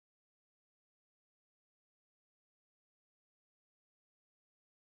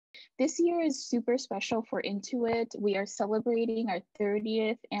This year is super special for Intuit. We are celebrating our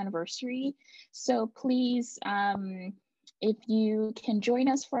 30th anniversary. So please, if you can join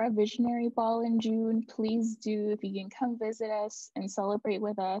us for our visionary ball in June, please do. If you can come visit us and celebrate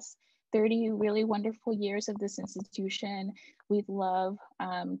with us 30 really wonderful years of this institution, we'd love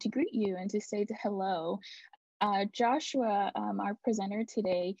to greet you and to say hello. Joshua, our presenter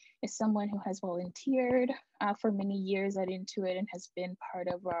today, is someone who has volunteered for many years at Intuit and has been part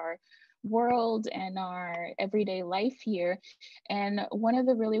of our world and our everyday life here. And one of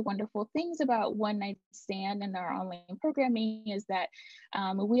the really wonderful things about One Night Stand and our online programming is that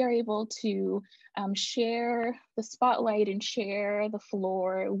we are able to share the spotlight and share the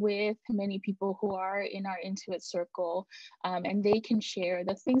floor with many people who are in our Intuit circle, and they can share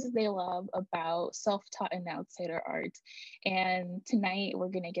the things that they love about self-taught and outsider art. And tonight we're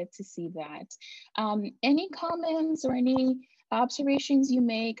going to get to see that. Any comments or any observations you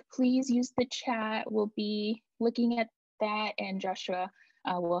make, please use the chat. We'll be looking at that, and Joshua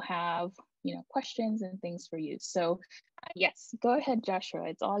will have questions and things for you. So yes, go ahead, Joshua.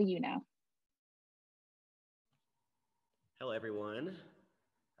 It's all you now. Hello, everyone.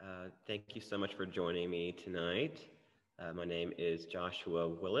 Thank you so much for joining me tonight. My name is Joshua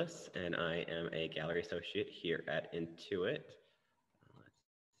Willis, and I am a gallery associate here at Intuit. Let's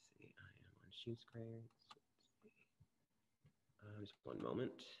see, I am on Sheen Square. Just one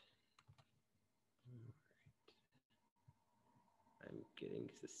moment. All right. I'm getting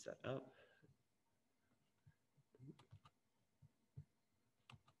this set up.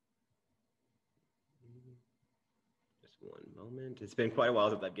 Just one moment. It's been quite a while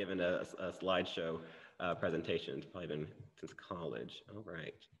since I've given a slideshow presentation. It's probably been since college. All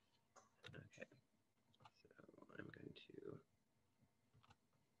right. Okay. So I'm going to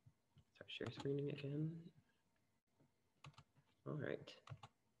start share screening again. All right.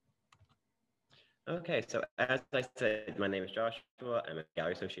 Okay, so as I said, my name is Joshua. I'm a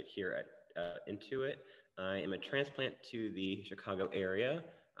gallery associate here at Intuit. I am a transplant to the Chicago area.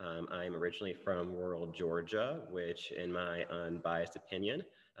 I'm originally from rural Georgia, which in my unbiased opinion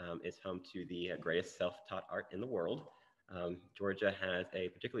is home to the greatest self-taught art in the world. Georgia has a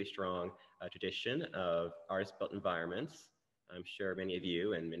particularly strong tradition of artist-built environments. I'm sure many of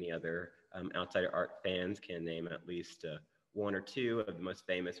you and many other outsider art fans can name at least one or two of the most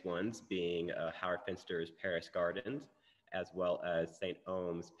famous ones being Howard Finster's Paris Gardens, as well as St.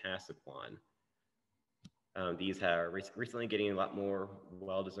 Ohm's Passaquan. These are recently getting a lot more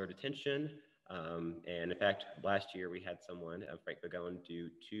well-deserved attention. And in fact, last year we had someone, Frank Bagone, do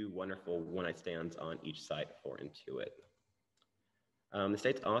 2 wonderful one-night stands on each site for Intuit. The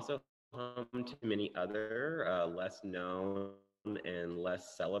state's also home to many other less known and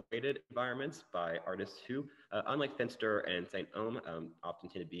less celebrated environments by artists who, unlike Finster and St. Ohm, often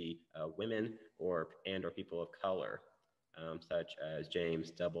tend to be women or people of color, such as James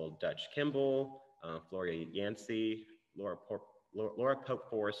Double Dutch Kimball, Floria Yancey, Laura Pope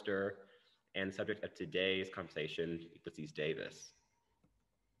Forrester, and the subject of today's conversation, Ulysses Davis.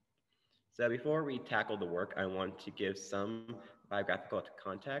 So before we tackle the work, I want to give some biographical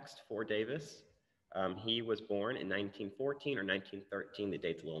context for Davis. He was born in 1914 or 1913, the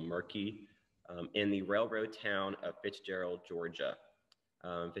date's a little murky, in the railroad town of Fitzgerald, Georgia.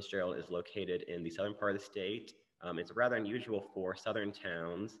 Fitzgerald is located in the southern part of the state. It's rather unusual for southern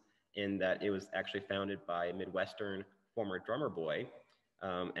towns in that it was actually founded by a Midwestern former drummer boy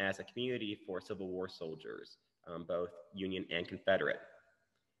as a community for Civil War soldiers, both Union and Confederate.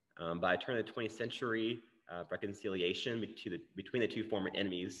 By the turn of the 20th century, reconciliation between the two former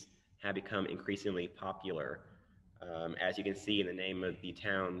enemies had become increasingly popular. As you can see in the name of the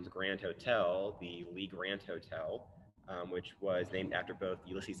town's Grand Hotel, the Lee Grant Hotel, which was named after both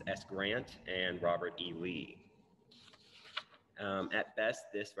Ulysses S. Grant and Robert E. Lee. At best,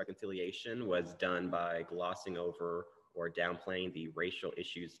 this reconciliation was done by glossing over or downplaying the racial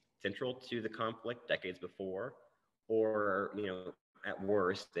issues central to the conflict decades before, or, at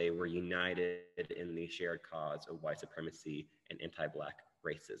worst, they were united in the shared cause of white supremacy and anti-Black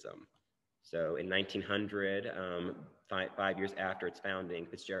racism. So in 1900, 5 years after its founding,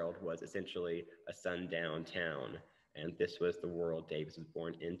 Fitzgerald was essentially a sundown town, and this was the world Davis was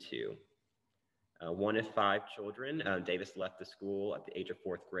born into. One of 5 children, Davis left the school at the age of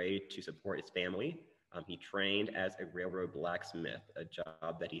 4th grade to support his family. He trained as a railroad blacksmith, a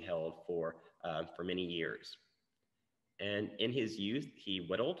job that he held for many years. And in his youth, he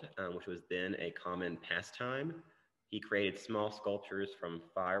whittled, which was then a common pastime. He created small sculptures from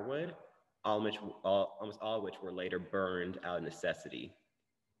firewood, almost all of which were later burned out of necessity.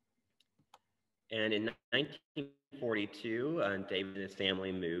 And in 1942, David and his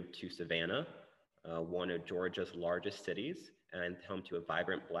family moved to Savannah, one of Georgia's largest cities, and home to a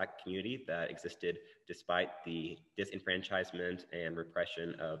vibrant Black community that existed despite the disenfranchisement and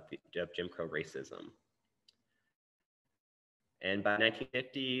repression of Jim Crow racism. And by the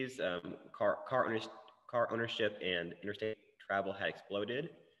 1950s, car ownership and interstate travel had exploded,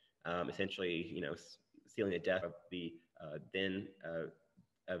 essentially, sealing the death of the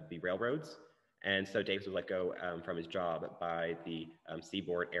of the railroads. And so Davis was let go from his job by the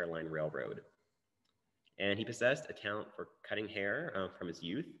Seaboard Airline Railroad. And he possessed a talent for cutting hair from his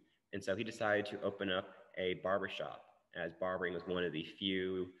youth. And so he decided to open up a barbershop, as barbering was one of the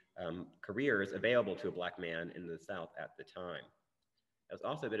few careers available to a Black man in the South at the time. It was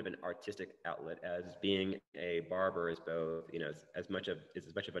also a bit of an artistic outlet, as being a barber is both, as much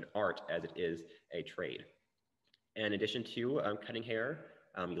of an art as it is a trade. And in addition to cutting hair,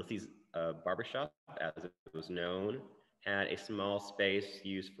 Ulysses Barbershop, as it was known, had a small space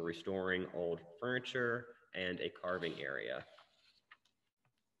used for restoring old furniture and a carving area.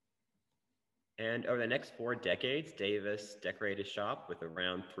 And over the next 4 decades, Davis decorated his shop with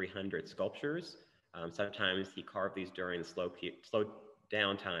around 300 sculptures. Sometimes he carved these during the slow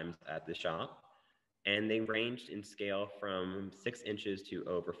down times at the shop, and they ranged in scale from 6 inches to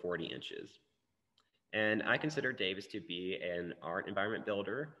over 40 inches. And I consider Davis to be an art environment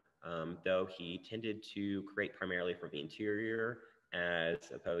builder, though he tended to create primarily for the interior as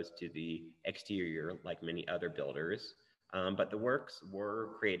opposed to the exterior, like many other builders. But the works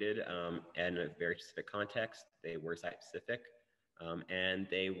were created in a very specific context. They were site-specific, and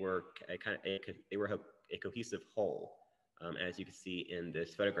they were a cohesive whole, as you can see in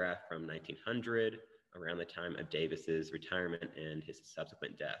this photograph from 1900, around the time of Davis's retirement and his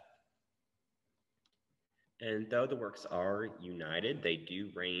subsequent death. And though the works are united, they do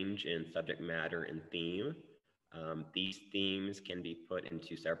range in subject matter and theme. These themes can be put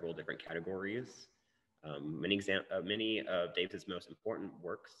into several different categories. Many of Davis's most important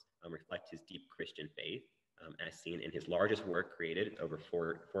works reflect his deep Christian faith, as seen in his largest work, created over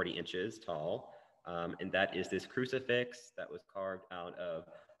 40 inches tall, and that is this crucifix that was carved out of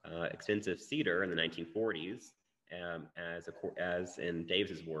expensive cedar in the 1940s. As in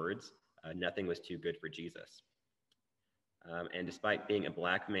Davis's words, nothing was too good for Jesus. And despite being a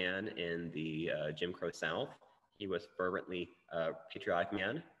Black man in the Jim Crow South, he was fervently a patriotic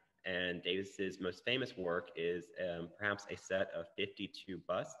man. And Davis's most famous work is perhaps a set of 52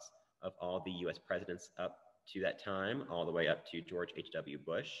 busts of all the US presidents up to that time, all the way up to George H.W.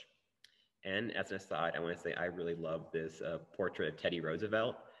 Bush. And as an aside, I want to say I really love this portrait of Teddy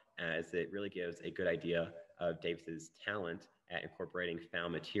Roosevelt, as it really gives a good idea of Davis's talent at incorporating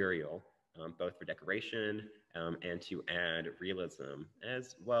found material, both for decoration and to add realism,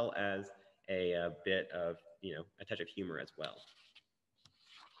 as well as a bit of, a touch of humor as well.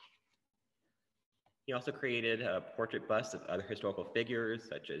 He also created portrait busts of other historical figures,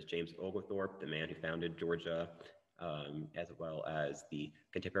 such as James Oglethorpe, the man who founded Georgia, as well as the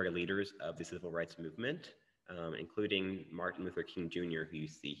contemporary leaders of the civil rights movement, including Martin Luther King Jr., who you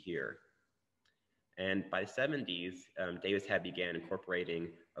see here. And by the 70s, Davis had began incorporating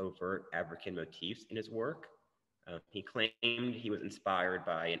overt African motifs in his work. He claimed he was inspired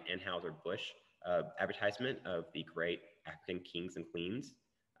by an Anheuser-Busch advertisement of the great African kings and queens.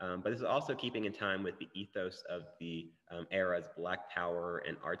 But this is also keeping in time with the ethos of the era's Black power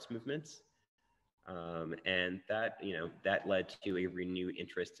and arts movements. And that, that led to a renewed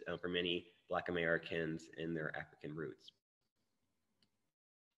interest for many Black Americans in their African roots.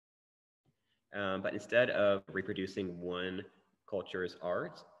 But instead of reproducing one culture's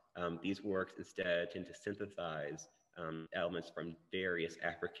art, these works instead tend to synthesize elements from various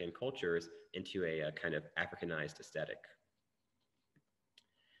African cultures into a kind of Africanized aesthetic.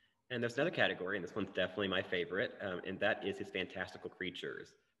 And there's another category, and this one's definitely my favorite, and that is his fantastical creatures,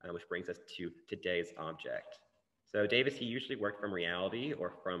 which brings us to today's object. So Davis, he usually worked from reality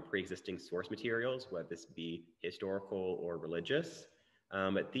or from pre-existing source materials, whether this be historical or religious.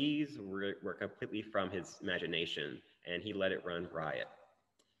 But these were completely from his imagination, and he let it run riot.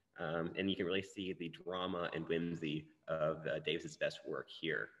 And you can really see the drama and whimsy of Davis's best work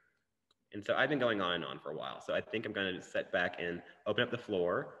here. And so I've been going on and on for a while, so I think I'm going to sit back and open up the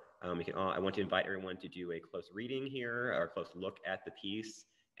floor. I want to invite everyone to do a close reading here, or a close look at the piece,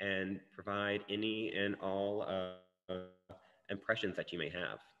 and provide any and all impressions that you may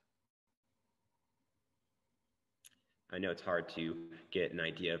have. I know it's hard to get an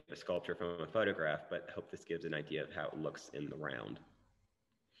idea of a sculpture from a photograph, but I hope this gives an idea of how it looks in the round.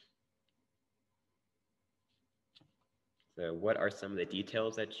 So what are some of the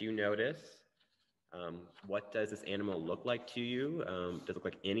details that you notice? What does this animal look like to you? Does it look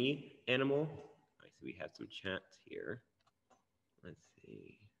like any animal? I see we have some chats here. Let's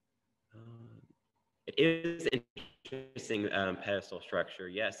see. It is an interesting pedestal structure.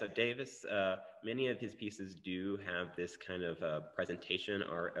 Yes, so Davis, many of his pieces do have this kind of presentation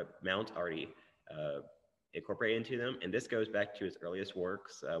or mount already incorporated into them. And this goes back to his earliest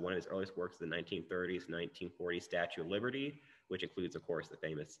works. One of his earliest works is the 1930s, 1940 Statue of Liberty, which includes, of course, the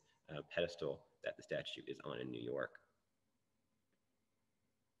famous pedestal that the statue is on in New York.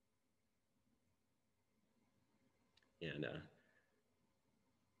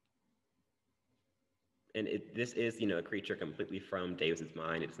 And this is, a creature completely from Davis's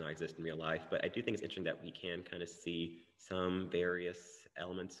mind. It does not exist in real life, but I do think it's interesting that we can kind of see some various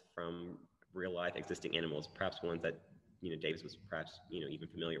elements from real life existing animals, perhaps ones that, Davis was perhaps, even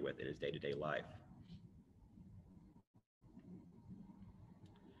familiar with in his day-to-day life.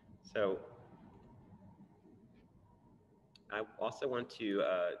 So I also want to,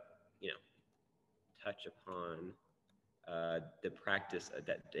 touch upon the practice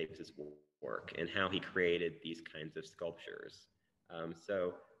that Davis's work and how he created these kinds of sculptures.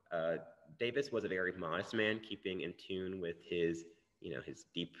 Davis was a very modest man, keeping in tune with his, his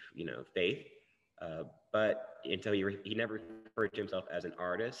deep, faith. But until he never referred to himself as an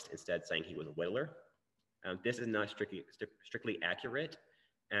artist, instead saying he was a whittler. This is not strictly accurate.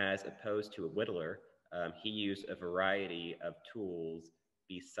 As opposed to a whittler, he used a variety of tools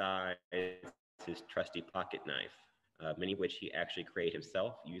besides his trusty pocket knife, many of which he actually created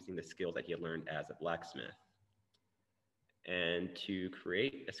himself using the skills that he had learned as a blacksmith. And to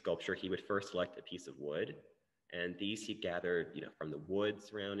create a sculpture, he would first select a piece of wood, and these he gathered, from the wood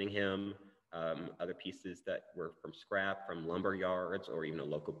surrounding him, other pieces that were from scrap, from lumber yards, or even a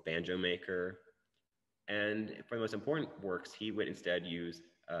local banjo maker. And for the most important works, he would instead use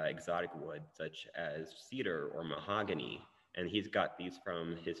exotic wood, such as cedar or mahogany. And he's got these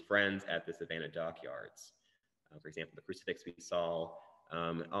from his friends at the Savannah dockyards. For example, the crucifix we saw,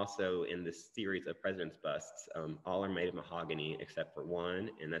 also in this series of president's busts, all are made of mahogany except for one,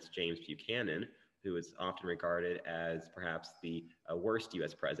 and that's James Buchanan, who is often regarded as perhaps the worst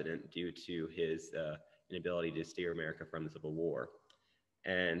US president due to his inability to steer America from the Civil War.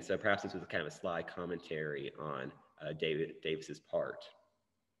 And so perhaps this was kind of a sly commentary on Davis's part.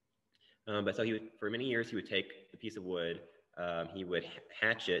 But so for many years, he would take the piece of wood, he would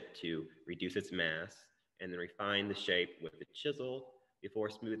hatch it to reduce its mass, and then refine the shape with a chisel before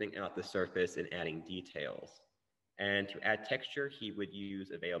smoothing out the surface and adding details. And to add texture, he would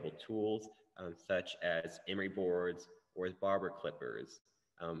use available tools such as emery boards or his barber clippers,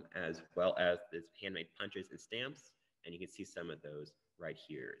 as well as his handmade punches and stamps. And you can see some of those right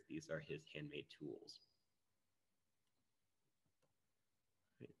here. These are his handmade tools.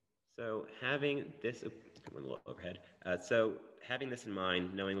 So having this, a little overhead. So having this in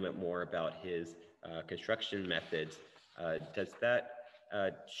mind, knowing a little bit more about his construction methods, does that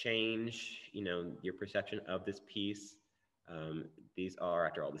change, your perception of this piece? These are,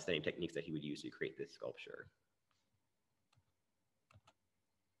 after all, the same techniques that he would use to create this sculpture.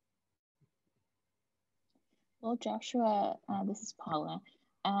 Well, Joshua, this is Paula.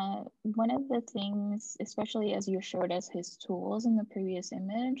 One of the things, especially as you showed us his tools in the previous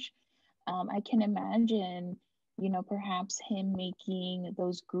image, I can imagine, perhaps him making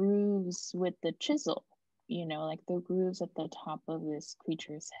those grooves with the chisel, like the grooves at the top of this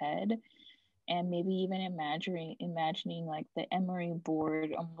creature's head, and maybe even imagining like the emery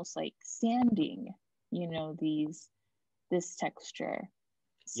board almost like sanding, this texture.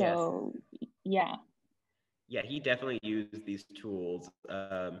 So, yes. Yeah. Yeah, he definitely used these tools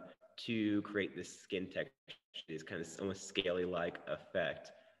to create this skin texture, this kind of almost scaly-like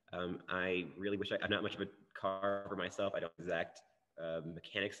effect. I really wish I'm not much of a carver myself. I don't know exact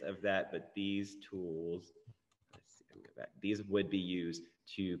mechanics of that, but these tools, let's see, I can go back. These would be used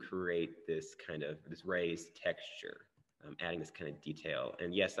to create this raised texture, adding this kind of detail.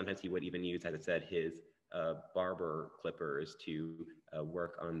 And yes, sometimes he would even use, as I said, his barber clippers to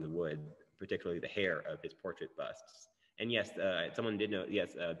work on the wood, particularly the hair of his portrait busts. And yes, someone did note,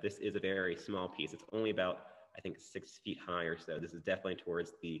 yes, this is a very small piece. It's only about, I think, 6 feet high or so. This is definitely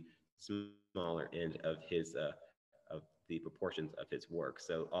towards the smaller end of his, of the proportions of his work.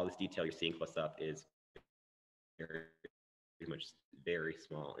 So all this detail you're seeing close up is very much very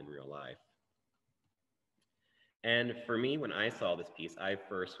small in real life. And for me, when I saw this piece, I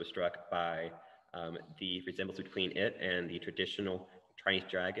first was struck by the resemblance between it and the traditional Chinese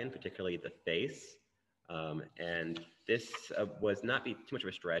dragon, particularly the face. And this was not too much of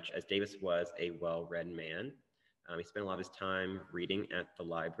a stretch, as Davis was a well-read man. He spent a lot of his time reading at the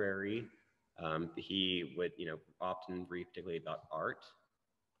library. He would, often read particularly about art,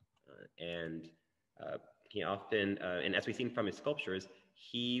 and he often, and as we've seen from his sculptures,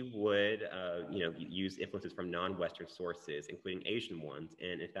 he would, use influences from non-Western sources, including Asian ones.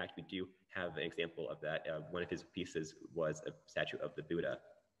 And in fact, we do have an example of that. One of his pieces was a statue of the Buddha.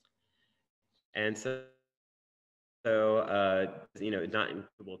 And so, it's not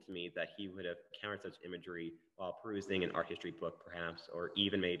incredible to me that he would have encountered such imagery while perusing an art history book, perhaps, or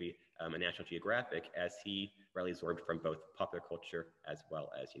even maybe a National Geographic, as he readily absorbed from both popular culture as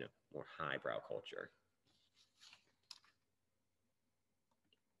well as, more highbrow culture.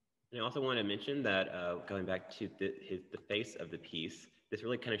 And I also want to mention that going back to the face of the piece, this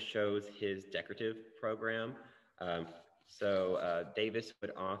really kind of shows his decorative program. Davis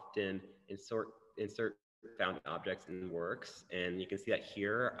would often insert found objects in works, and you can see that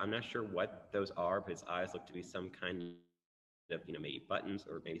here. I'm not sure what those are, but his eyes look to be some kind of, maybe buttons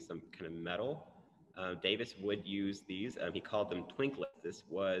or maybe some kind of metal. Davis would use these. He called them twinklets. This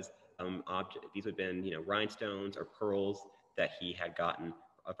was these would have been, rhinestones or pearls that he had gotten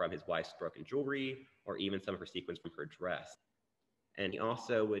from his wife's broken jewelry, or even some of her sequins from her dress. And he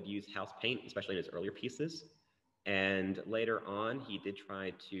also would use house paint, especially in his earlier pieces. And later on, he did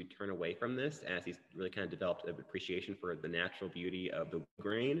try to turn away from this, as he's really kind of developed an appreciation for the natural beauty of the wood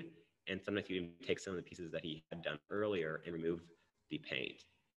grain. And sometimes he would take some of the pieces that he had done earlier and remove the paint.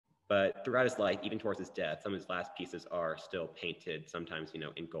 But throughout his life, even towards his death, some of his last pieces are still painted, sometimes,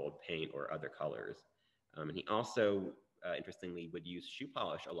 in gold paint or other colors. And he also, interestingly, would use shoe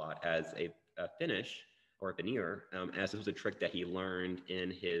polish a lot as a finish or a veneer, as this was a trick that he learned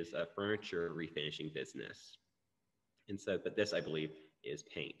in his furniture refinishing business. And so, but this, I believe, is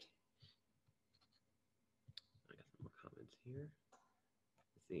paint. I got some more comments here.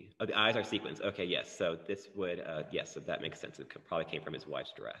 Let's see. Oh, the eyes are sequins. Okay, yes. So this would, yes, so that makes sense. It probably came from his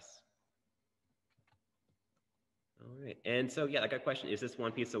wife's dress. All right. And so, yeah, I got a question. Is this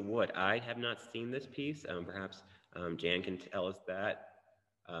one piece of wood? I have not seen this piece. Perhaps Jan can tell us that.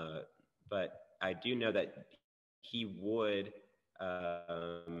 But I do know that he would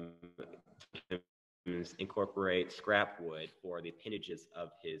incorporate scrap wood for the appendages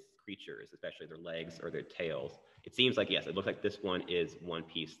of his creatures, especially their legs or their tails. It seems like, yes, it looks like this one is one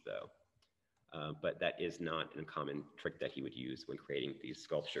piece, though. But that is not a common trick that he would use when creating these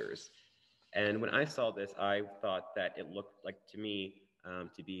sculptures. And when I saw this, I thought that it looked like, to me,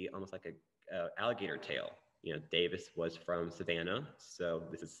 to be almost like a alligator tail. Davis was from Savannah, so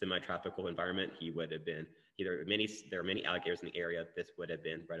this is semi-tropical environment. He would have been, there are many alligators in the area. This would have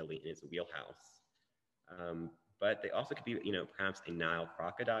been readily in his wheelhouse. But they also could be, perhaps a Nile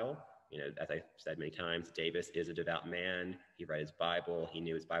crocodile. As I said many times, Davis is a devout man. He read his Bible. He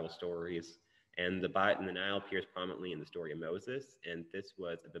knew his Bible stories. And the Nile appears prominently in the story of Moses. And this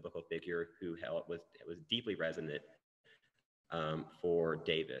was a biblical figure who was deeply resonant for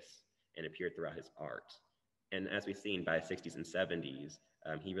Davis and appeared throughout his art. And as we've seen by the 60s and 70s,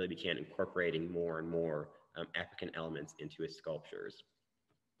 he really began incorporating more and more African elements into his sculptures.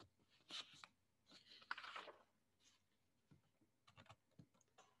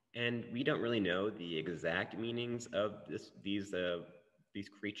 And we don't really know the exact meanings of these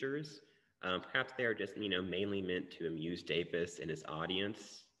creatures. Perhaps they are just, mainly meant to amuse Davis and his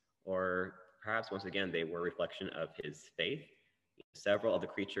audience, or perhaps, once again, they were a reflection of his faith. Several of the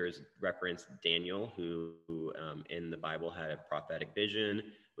creatures reference Daniel, who in the Bible had a prophetic vision,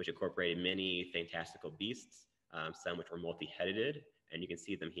 which incorporated many fantastical beasts, some which were multi-headed, and you can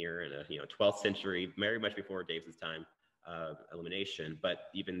see them here in a 12th century, very much before Davis's time, illumination. But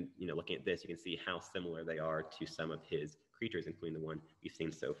even looking at this, you can see how similar they are to some of his creatures, including the one we've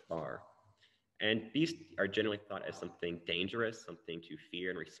seen so far. And beasts are generally thought as something dangerous, something to fear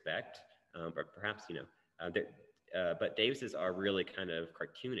and respect, but perhaps but Davis's are really kind of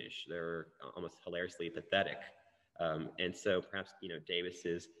cartoonish. They're almost hilariously pathetic. And so perhaps,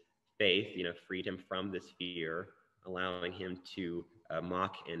 Davis's faith, freed him from this fear, allowing him to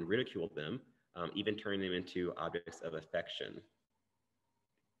mock and ridicule them, even turning them into objects of affection.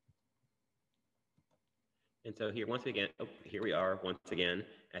 And so here, once again, here we are once again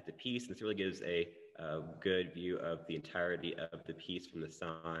at the piece. This really gives a good view of the entirety of the piece from the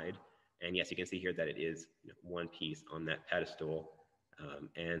side. And yes, you can see here that it is one piece on that pedestal.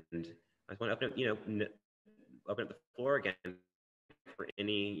 And I just want to open up the floor again for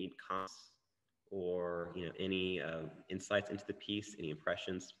any comments or any insights into the piece, any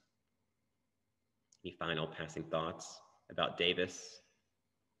impressions, any final passing thoughts about Davis.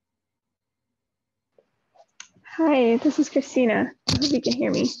 Hi, this is Christina. I hope you can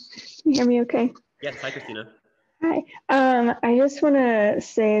hear me. Can you hear me okay? Yes, hi, Christina. Hi. I just want to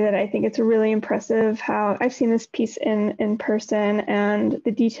say that I think it's really impressive how I've seen this piece in person, and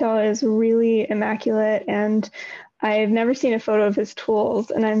the detail is really immaculate. And I've never seen a photo of his tools,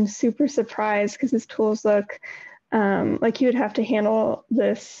 and I'm super surprised because his tools look like he would have to handle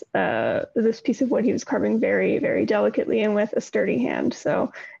this this piece of wood he was carving very, very delicately and with a sturdy hand.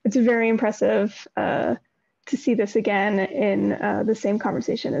 So it's very impressive to see this again in the same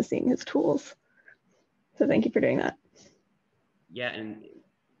conversation as seeing his tools. So thank you for doing that. Yeah, and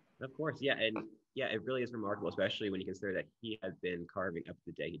of course, yeah, and yeah, it really is remarkable, especially when you consider that he had been carving up to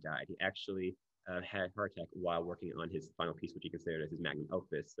the day he died. He actually had a heart attack while working on his final piece, which he considered as his magnum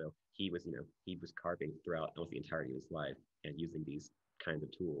opus. So he was, he was carving throughout almost the entirety of his life and using these kinds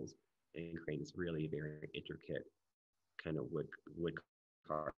of tools and creating this really very intricate kind of wood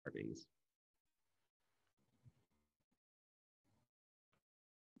carvings.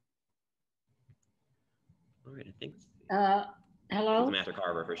 All right, I think. Hello? He's a master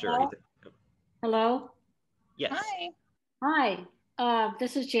carver for sure. Hello? Yes. Hi.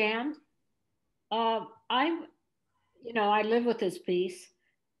 This is Jan. I live with this piece,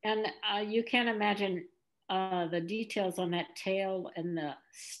 and you can't imagine the details on that tail and the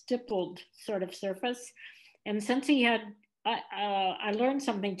stippled sort of surface. And since he had, I learned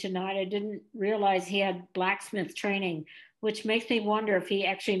something tonight. I didn't realize he had blacksmith training, which makes me wonder if he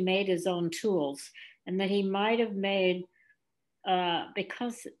actually made his own tools, and that he might have made,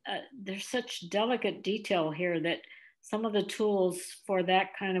 because there's such delicate detail here, that some of the tools for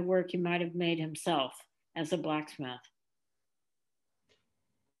that kind of work he might have made himself as a blacksmith.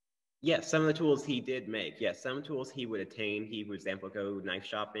 Yes, some of the tools he did make. Yes, some tools he would attain. He would, for example, go knife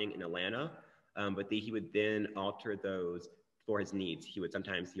shopping in Atlanta, but he would then alter those for his needs. He would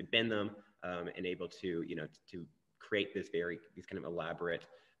bend them and able to, to create these kind of elaborate,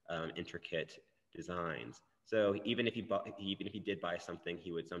 intricate designs. So even if he did buy something,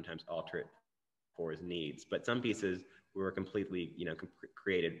 he would sometimes alter it for his needs. But some pieces were completely,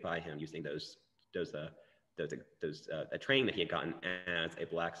 created by him using a training that he had gotten as a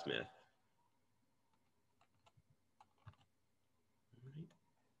blacksmith.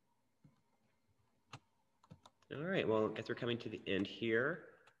 All right, well, I guess we're coming to the end here.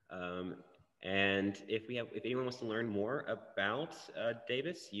 And if anyone wants to learn more about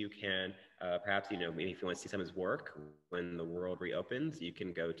Davis, you can perhaps, maybe if you want to see some of his work when the world reopens, you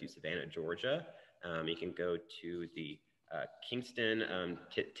can go to Savannah, Georgia. You can go to the Kingston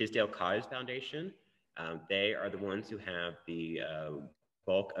Tisdale Cottage Foundation. They are the ones who have the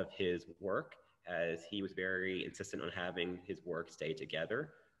bulk of his work, as he was very insistent on having his work stay together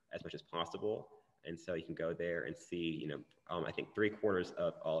as much as possible. And so you can go there and see, I think 3/4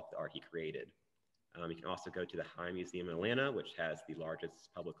 of all of the art he created. You can also go to the High Museum in Atlanta, which has the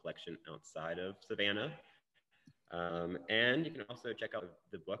largest public collection outside of Savannah. And you can also check out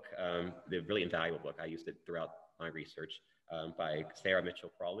the book, the really invaluable book. I used it throughout my research, by Sarah Mitchell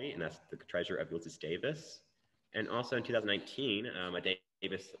Crawley, and that's The Treasure of Ulysses Davis. And also in 2019, a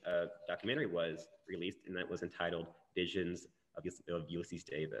Davis documentary was released, and that was entitled Visions of Ulysses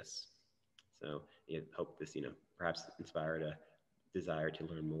Davis. So I hope this, perhaps inspired a desire to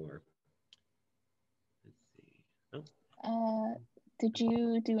learn more. Let's see. Oh. Did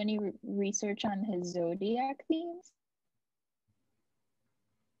you do any research on his zodiac themes?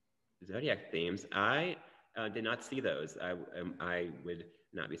 Zodiac themes? I did not see those. I would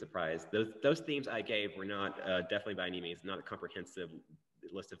not be surprised. Those themes I gave were not definitely by any means not a comprehensive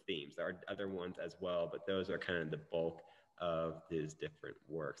list of themes. There are other ones as well, but those are kind of the bulk of his different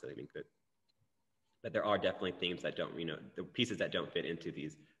works. I think but there are definitely themes that don't, the pieces that don't fit into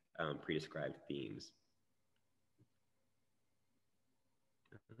these pre-described themes.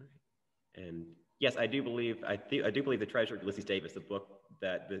 And yes, I do believe The Treasure of Ulysses Davis, the book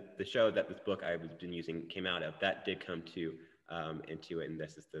that the show that this book I've been using came out of, that did come to Intuit, and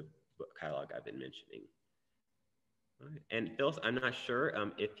this is the book catalog I've been mentioning. Right. And Phyllis, I'm not sure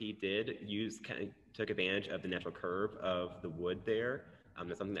if he did took advantage of the natural curve of the wood there.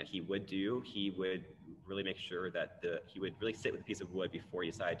 That's something that he would do. He would really make sure that he would really sit with a piece of wood before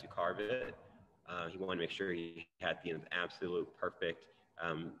he decided to carve it. He wanted to make sure he had the absolute perfect,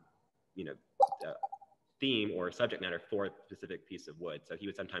 theme or subject matter for a specific piece of wood. So he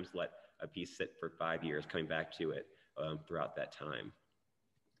would sometimes let a piece sit for 5 years, coming back to it throughout that time.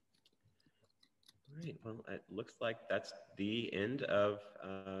 All right, well, it looks like that's the end of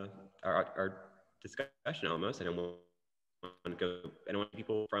our discussion almost. I don't want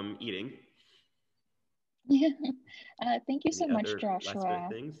people from eating. Yeah. Thank you so much, Joshua.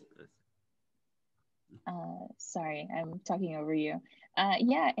 Last minute things? Sorry, I'm talking over you.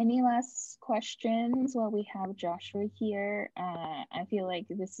 Yeah, any last questions while we have Joshua here? I feel like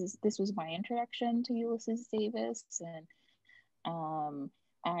this was my introduction to Ulysses Davis, and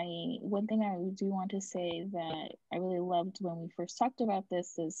one thing I do want to say that I really loved when we first talked about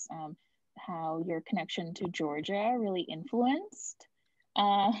this is how your connection to Georgia really influenced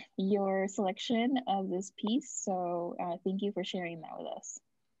your selection of this piece. So thank you for sharing that with us.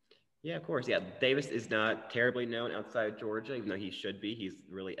 Yeah, of course. Yeah, Davis is not terribly known outside of Georgia, even though he should be. He's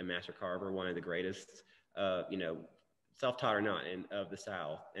really a master carver, one of the greatest, self-taught or not, of the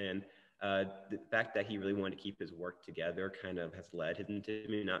South. And the fact that he really wanted to keep his work together kind of has led him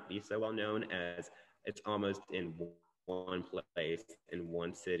to not be so well known, as it's almost in one place, in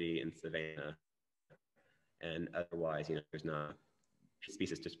one city in Savannah. And otherwise, there's not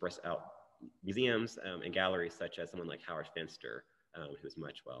pieces to spread out museums and galleries such as someone like Howard Finster, who's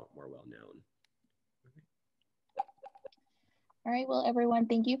much more well known. All right, well, everyone,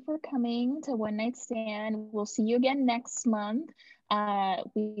 thank you for coming to One Night Stand. We'll see you again next month.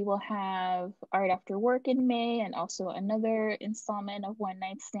 We will have Art After Work in May and also another installment of One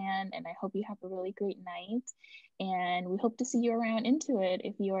Night Stand. And I hope you have a really great night. And we hope to see you around Intuit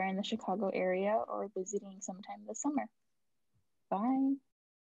if you are in the Chicago area or visiting sometime this summer. Bye.